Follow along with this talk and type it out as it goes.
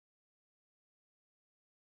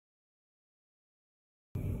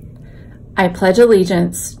I pledge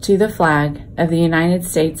allegiance to the flag of the United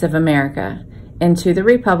States of America and to the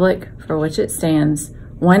republic for which it stands,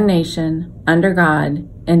 one nation, under God,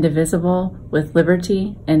 indivisible, with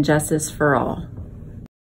liberty and justice for all.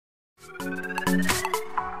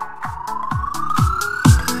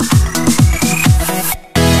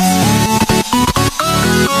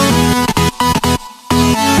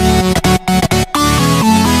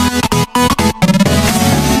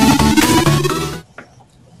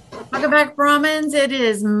 Welcome back, Brahmins. It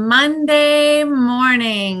is Monday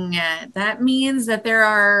morning. That means that there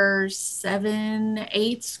are 7,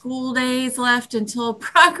 8 school days left until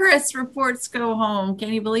progress reports go home.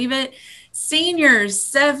 Can you believe it? Seniors,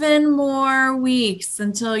 7 more weeks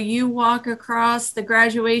until you walk across the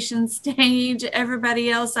graduation stage. Everybody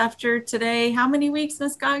else after today, how many weeks,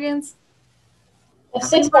 Miss Goggins?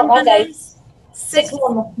 6 more Mondays. 6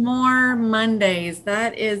 more Mondays.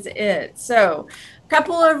 That is it. So,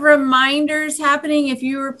 couple of reminders happening if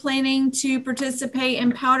you were planning to participate in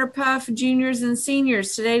Powder Puff juniors and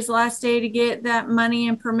seniors. Today's the last day to get that money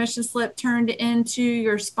and permission slip turned into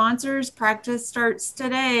your sponsors. Practice starts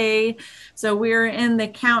today. So we're in the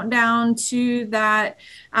countdown to that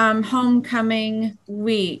homecoming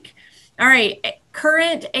week. All right.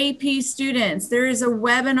 Current AP students, there is a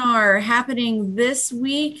webinar happening this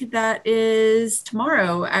week that is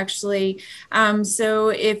tomorrow, actually. So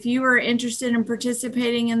if you are interested in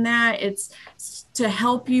participating in that, it's to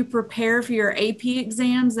help you prepare for your AP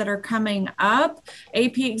exams that are coming up.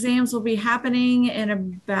 AP exams will be happening in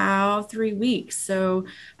about 3 weeks. So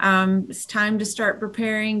it's time to start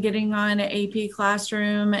preparing, getting on an AP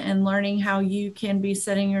classroom and learning how you can be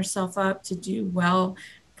setting yourself up to do well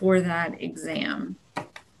for that exam. I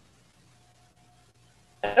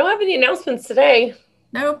don't have any announcements today.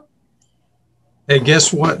 Nope. Hey,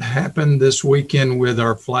 guess what happened this weekend with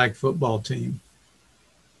our flag football team?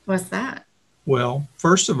 What's that? Well,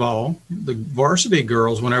 first of all, the varsity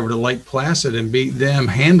girls went over to Lake Placid and beat them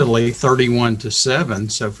handily 31-7.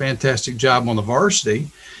 So fantastic job on the varsity.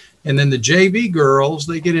 And then the JV girls,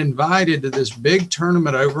 they get invited to this big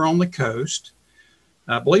tournament over on the coast.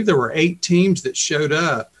 I believe there were 8 teams that showed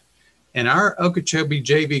up, and our Okeechobee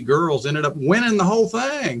JV girls ended up winning the whole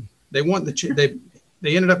thing. They won they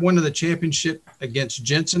ended up winning the championship against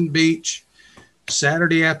Jensen Beach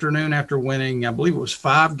Saturday afternoon after winning, I believe it was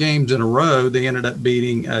 5 games in a row. They ended up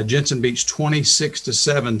beating Jensen Beach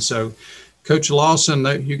 26-7. So, Coach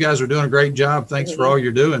Lawson, you guys are doing a great job. Thanks for all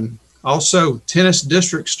you're doing. Also, tennis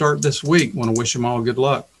districts start this week. Want to wish them all good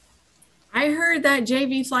luck. I heard that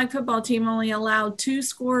JV flag football team only allowed 2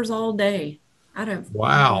 scores all day out of.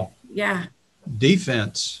 Wow. Yeah.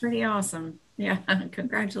 Defense. Pretty awesome. Yeah.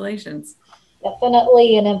 Congratulations.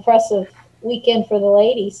 Definitely an impressive weekend for the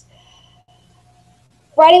ladies.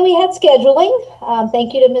 Friday we had scheduling.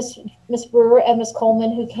 Thank you to Miss Brewer and Miss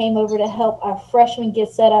Coleman who came over to help our freshmen get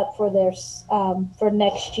set up for their for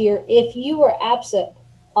next year. If you were absent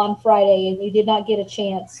on Friday and you did not get a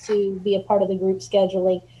chance to be a part of the group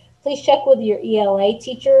scheduling, please check with your ELA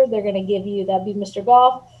teacher. They're going to give you, that'd be Mr.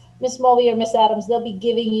 Goff, Miss Mulvey, or Miss Adams. They'll be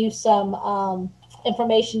giving you some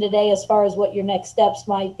information today as far as what your next steps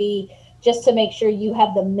might be, just to make sure you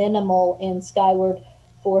have the minimal in Skyward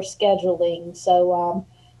for scheduling. So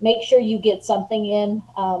make sure you get something in.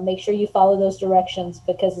 Make sure you follow those directions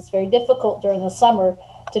because it's very difficult during the summer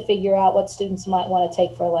to figure out what students might want to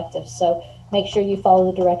take for electives. So make sure you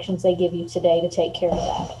follow the directions they give you today to take care of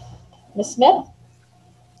that. Ms. Smith?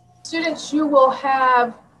 Students, you will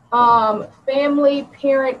have family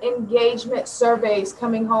parent engagement surveys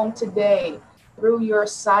coming home today through your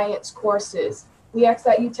science courses. We ask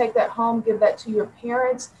that you take that home, give that to your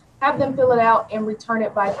parents, have them fill it out and return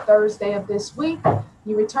it by Thursday of this week.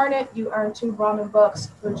 You return it, you earn 2 Brahmin bucks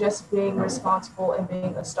for just being responsible and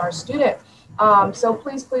being a STAR student. So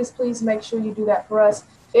please, please, please make sure you do that for us.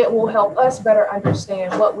 It will help us better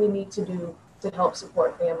understand what we need to do to help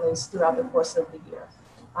support families throughout the course of the year.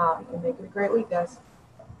 And make it a great week, guys.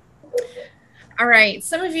 All right.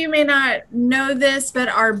 Some of you may not know this, but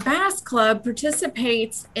our Bass Club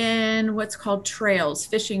participates in what's called trails,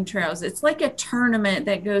 fishing trails. It's like a tournament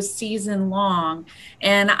that goes season long.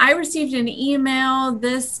 And I received an email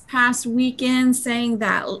this past weekend saying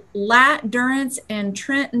that Lat Durrance and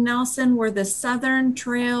Trent Nelson were the Southern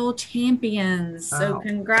Trail champions. Wow. So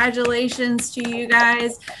congratulations to you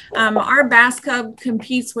guys. Our Bass Club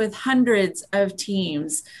competes with hundreds of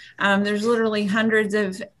teams. There's literally hundreds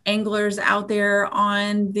of anglers out there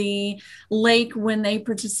on the lake when they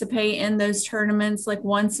participate in those tournaments like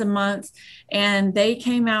once a month, and they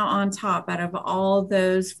came out on top out of all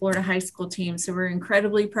those Florida high school teams. So we're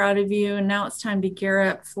incredibly proud of you, and now it's time to gear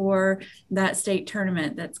up for that state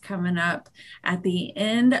tournament that's coming up at the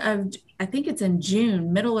end of, I think it's in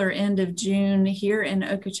June, middle or end of June here in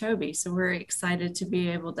Okeechobee. So we're excited to be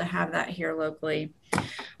able to have that here locally.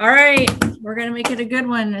 All right, we're going to make it a good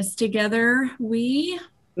one. As together we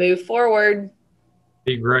move forward.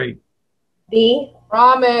 Be great. Be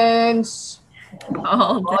Ramens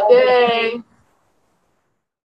all all day.